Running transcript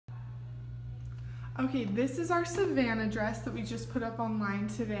Okay, this is our Savannah dress that we just put up online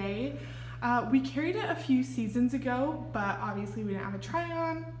today. We carried it a few seasons ago, but obviously we didn't have a try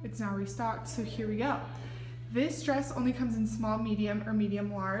on. It's now restocked, so here we go. This dress only comes in small, medium, or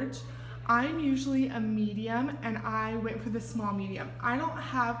medium large. I'm usually a medium, and I went for the small medium. I don't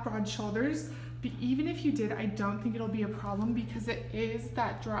have broad shoulders, but even if you did, I don't think it'll be a problem because it is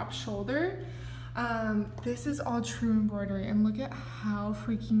that drop shoulder. This is all true embroidery, and look at how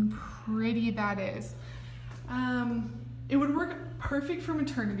freaking pretty that is. It would work perfect for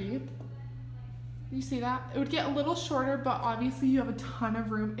maternity. You see that? It would get a little shorter, but obviously you have a ton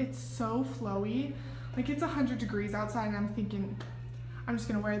of room. It's so flowy. Like, it's 100 degrees outside, and I'm thinking, I'm just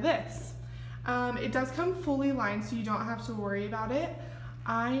gonna wear this. It does come fully lined, so you don't have to worry about it.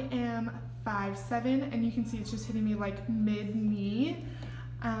 I am 5'7", and you can see it's just hitting me like mid-knee.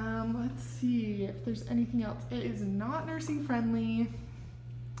 Let's see if there's anything else. It is not nursing friendly,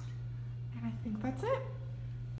 and I think that's it.